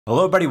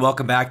Hello everybody,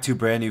 welcome back to a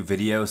brand new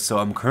video. So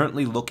I'm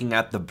currently looking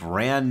at the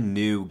brand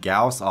new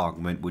Gauss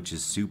Augment, which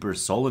is super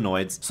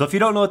solenoids. So if you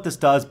don't know what this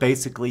does,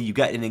 basically you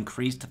get an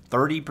increased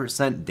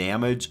 30%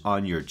 damage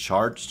on your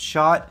charged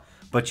shot,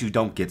 but you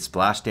don't get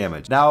splash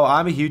damage. Now,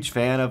 I'm a huge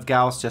fan of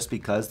Gauss just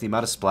because the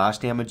amount of splash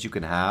damage you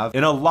can have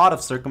in a lot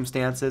of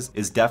circumstances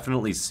is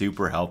definitely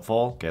super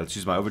helpful. Okay, let's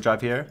use my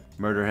overdrive here.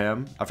 Murder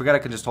him. I forgot I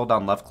could just hold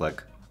down left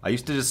click. I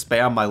used to just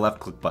spam my left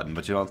click button,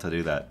 but you don't have to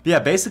do that. But yeah,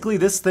 basically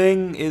this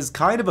thing is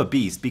kind of a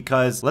beast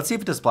because let's see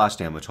if it does splash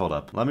damage. Hold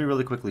up. Let me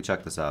really quickly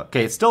check this out.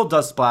 Okay, it still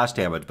does splash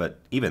damage, but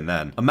even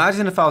then.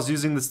 Imagine if I was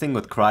using this thing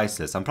with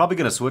Crisis. I'm probably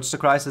going to switch to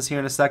Crisis here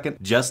in a second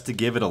just to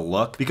give it a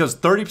look because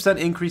 30%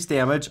 increased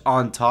damage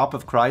on top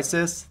of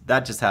Crisis,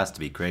 that just has to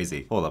be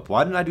crazy. Hold up.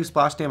 Why didn't I do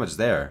splash damage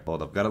there?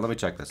 Hold up. Let me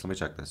check this. Let me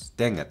check this.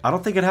 Dang it. I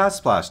don't think it has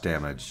splash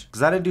damage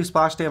because I didn't do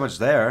splash damage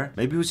there.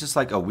 Maybe it was just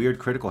like a weird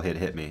critical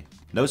hit me.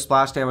 No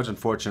splash damage,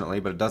 unfortunately,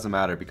 but it doesn't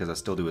matter because I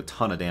still do a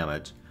ton of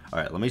damage. All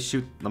right, let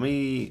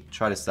me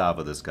try to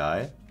salvo this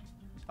guy.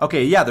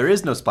 Okay, yeah, there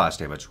is no splash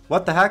damage.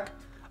 What the heck?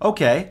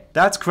 Okay,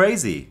 that's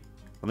crazy.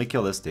 Let me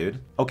kill this dude.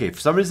 Okay, for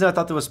some reason I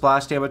thought there was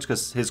splash damage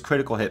because his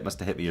critical hit must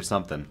have hit me or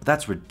something.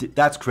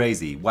 That's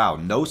crazy. Wow,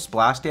 no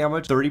splash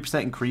damage,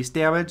 30% increased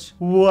damage?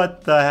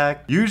 What the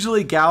heck?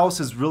 Usually Gauss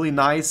is really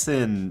nice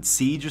in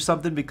Siege or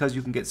something because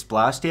you can get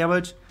splash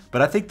damage.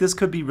 But I think this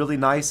could be really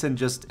nice in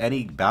just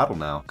any battle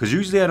now. Because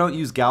usually I don't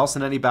use Gauss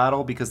in any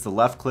battle because the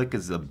left click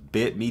is a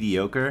bit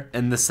mediocre.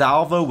 And the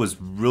salvo was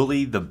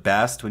really the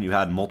best when you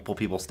had multiple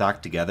people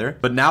stacked together.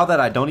 But now that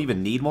I don't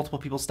even need multiple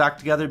people stacked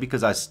together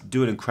because I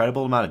do an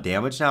incredible amount of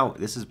damage now,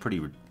 this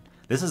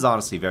is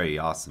honestly very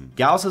awesome.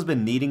 Gauss has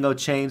been needing a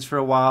change for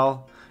a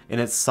while. And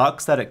it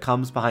sucks that it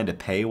comes behind a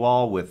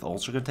paywall with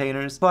ultra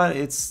containers. But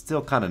it's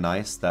still kind of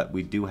nice that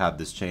we do have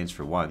this change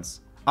for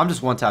once. I'm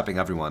just one-tapping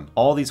everyone.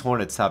 All these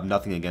Hornets have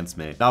nothing against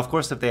me. Now, of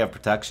course, if they have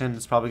protection,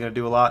 it's probably going to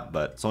do a lot,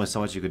 but it's only so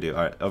much you could do.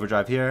 All right,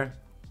 overdrive here.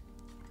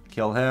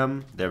 Kill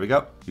him. There we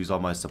go. Use all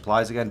my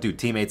supplies again. Dude,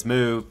 teammates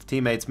move.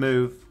 Teammates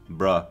move.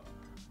 Bruh.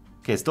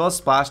 Okay, still has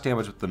splash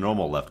damage with the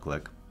normal left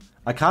click.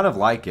 I kind of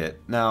like it.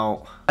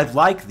 Now, I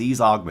like these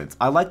augments.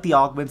 I like the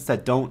augments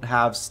that don't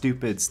have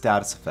stupid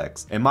status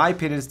effects. In my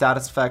opinion,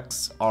 status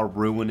effects are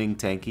ruining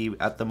Tanki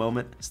at the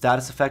moment.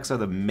 Status effects are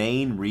the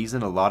main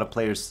reason a lot of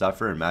players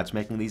suffer in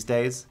matchmaking these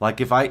days.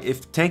 Like if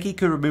Tanki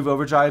could remove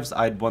overdrives,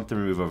 I'd want them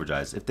to remove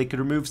overdrives. If they could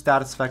remove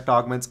status effect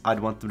augments,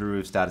 I'd want them to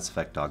remove status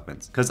effect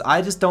augments. Because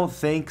I just don't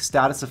think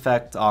status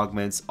effect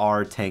augments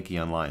are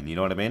Tanki online. You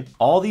know what I mean?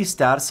 All these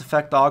status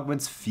effect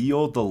augments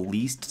feel the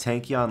least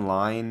Tanki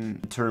online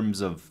in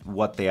terms of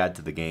what they add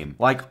to the game.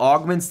 Like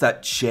augments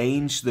that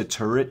change the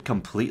turret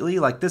completely,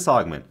 like this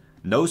augment.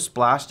 No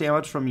splash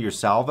damage from your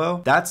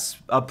salvo. That's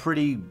a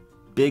pretty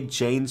big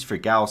change for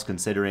Gauss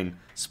considering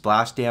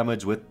splash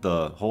damage with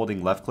the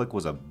holding left click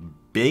was a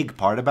big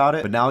part about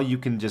it. But now you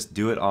can just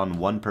do it on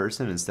one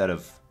person instead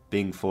of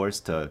being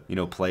forced to, you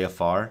know, play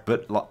afar.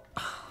 But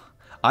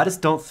I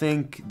just don't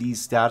think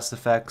these status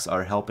effects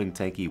are helping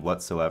Tanki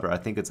whatsoever. I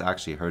think it's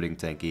actually hurting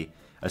Tanki.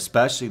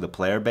 Especially the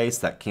player base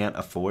that can't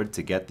afford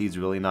to get these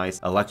really nice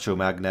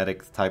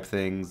electromagnetic type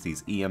things,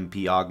 these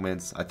EMP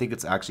augments. I think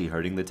it's actually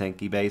hurting the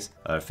Tanki base,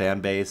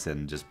 fan base,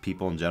 and just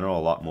people in general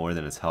a lot more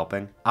than it's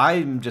helping.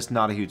 I'm just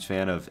not a huge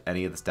fan of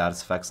any of the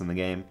status effects in the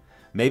game.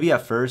 Maybe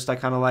at first I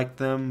kind of liked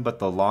them, but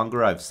the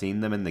longer I've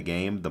seen them in the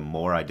game, the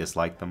more I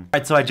dislike them.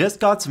 Alright, so I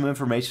just got some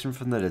information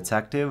from the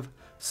detective.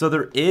 So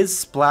there is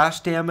splash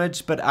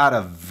damage, but at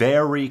a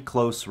very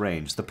close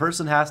range. The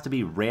person has to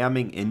be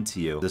ramming into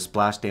you. The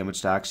splash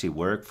damage to actually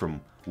work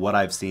from what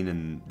I've seen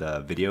in the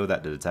video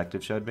that the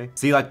detective showed me.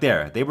 See, like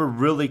there, they were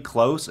really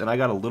close and I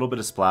got a little bit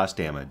of splash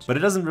damage. But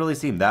it doesn't really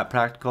seem that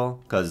practical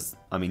because,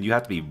 I mean, you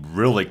have to be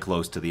really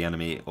close to the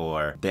enemy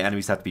or the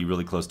enemies have to be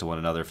really close to one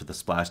another for the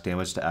splash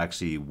damage to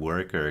actually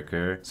work or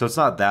occur. So it's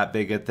not that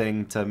big a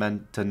thing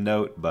to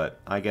note, but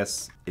I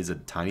guess is a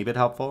tiny bit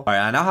helpful. All right,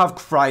 I now have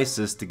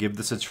Crisis to give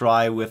this a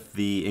try with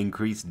the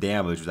increased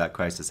damage that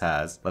Crisis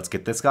has. Let's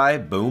get this guy.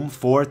 Boom,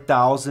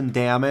 4,000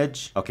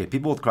 damage. Okay,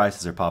 people with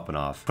Crisis are popping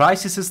off.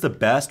 Crisis is the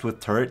best with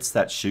turrets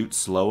that shoot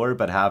slower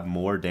but have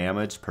more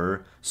damage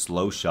per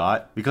slow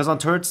shot. Because on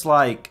turrets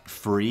like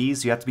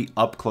Freeze, you have to be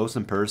up close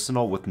and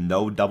personal with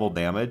no double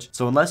damage.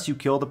 So unless you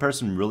kill the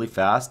person really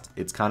fast,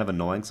 it's kind of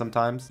annoying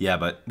sometimes. Yeah,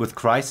 but with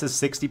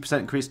Crisis, 60%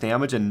 increased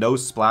damage and no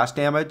splash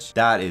damage,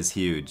 that is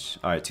huge.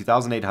 All right,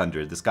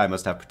 2,800. This guy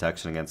must have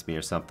protection against me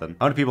or something.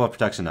 How many people have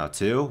protection now?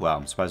 2? Wow,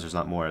 I'm surprised there's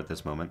not more at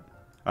this moment.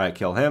 All right,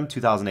 kill him.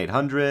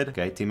 2,800.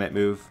 Okay, teammate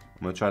move.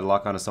 I'm gonna try to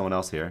lock onto someone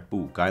else here.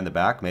 Ooh, guy in the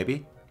back,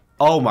 maybe?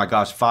 Oh my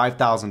gosh,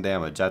 5,000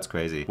 damage. That's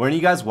crazy. Weren't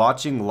you guys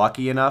watching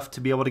lucky enough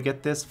to be able to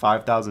get this?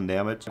 5,000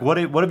 damage. What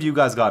have you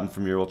guys gotten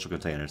from your ultra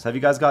containers? Have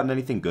you guys gotten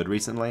anything good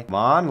recently? Come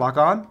on, lock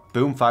on.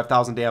 Boom,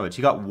 5,000 damage.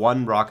 He got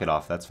one rocket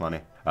off. That's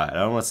funny. All right, I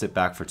don't want to sit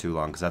back for too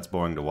long because that's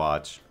boring to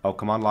watch. Oh,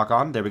 come on, lock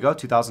on. There we go,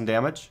 2,000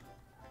 damage.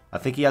 I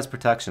think he has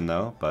protection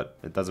though, but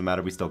it doesn't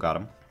matter. We still got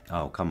him.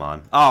 Oh, come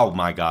on. Oh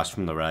my gosh,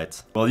 from the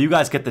right. Well, you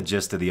guys get the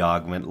gist of the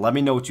augment. Let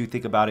me know what you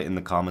think about it in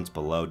the comments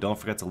below. Don't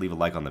forget to leave a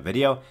like on the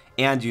video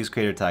and use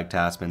creator tag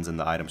Taspens in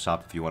the item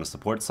shop if you want to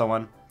support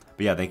someone.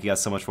 But yeah, thank you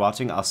guys so much for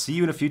watching. I'll see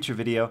you in a future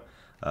video.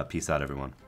 Peace out, everyone.